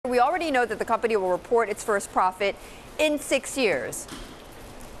we already know that the company will report its first profit in 6 years.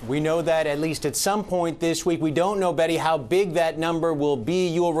 We know that at least at some point this week. We don't know, Betty, how big that number will be.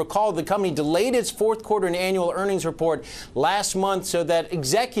 You will recall the company delayed its fourth quarter and annual earnings report last month so that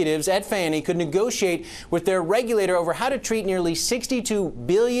executives at Fannie could negotiate with their regulator over how to treat nearly $62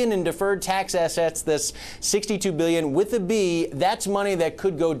 billion in deferred tax assets. This $62 billion with a B, that's money that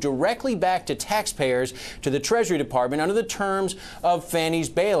could go directly back to taxpayers, to the Treasury Department, under the terms of Fannie's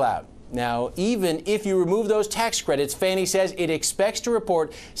bailout. Now, even if you remove those tax credits, Fannie says it expects to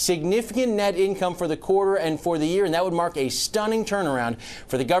report significant net income for the quarter and for the year, and that would mark a stunning turnaround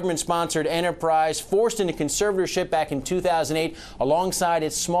for the government-sponsored enterprise forced into conservatorship back in 2008 alongside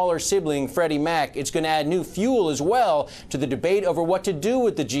its smaller sibling, Freddie Mac. It's going to add new fuel as well to the debate over what to do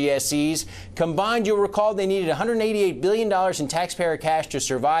with the GSEs. Combined, you'll recall they needed $188 billion in taxpayer cash to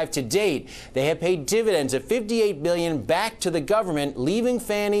survive. To date, they have paid dividends of $58 billion back to the government, leaving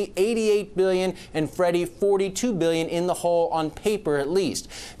Fannie $88 billion and Freddie $42 billion in the hole, on paper at least.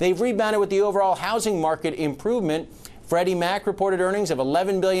 They've rebounded with the overall housing market improvement. Freddie Mac reported earnings of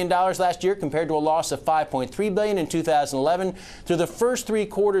 $11 billion last year compared to a loss of $5.3 billion in 2011. Through the first 3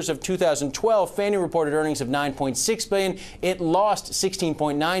 quarters of 2012, Fannie reported earnings of $9.6 billion. It lost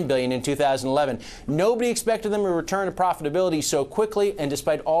 $16.9 billion in 2011. Nobody expected them to return to profitability so quickly, and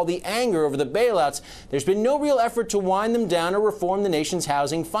despite all the anger over the bailouts, there's been no real effort to wind them down or reform the nation's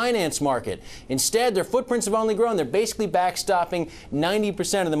housing finance market. Instead, their footprints have only grown. They're basically backstopping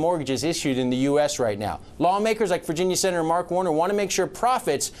 90% of the mortgages issued in the U.S. right now. Lawmakers like Virginia Senator Mark Warner want to make sure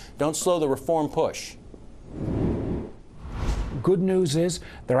profits don't slow the reform push. Good news is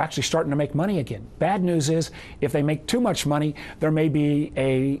they're actually starting to make money again. Bad news is if they make too much money, there may be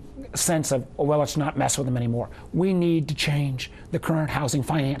a sense of, oh, well, let's not mess with them anymore. We need to change the current housing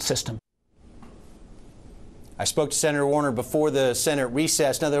finance system. I spoke to Senator Warner before the Senate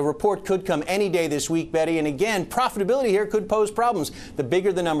recess. Now, the report could come any day this week, Betty. And again, profitability here could pose problems. The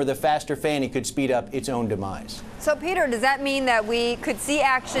bigger the number, the faster Fannie could speed up its own demise. So, Peter, does that mean that we could see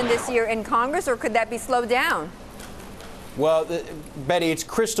action this year in Congress, or could that be slowed down? Well, Betty, it's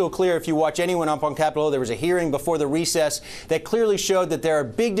crystal clear if you watch anyone up on Capitol Hill. There was a hearing before the recess that clearly showed that there are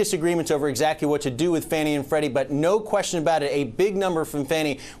big disagreements over exactly what to do with Fannie and Freddie, but no question about it, a big number from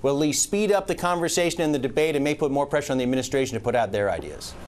Fannie will at least speed up the conversation and the debate and may put more pressure on the administration to put out their ideas.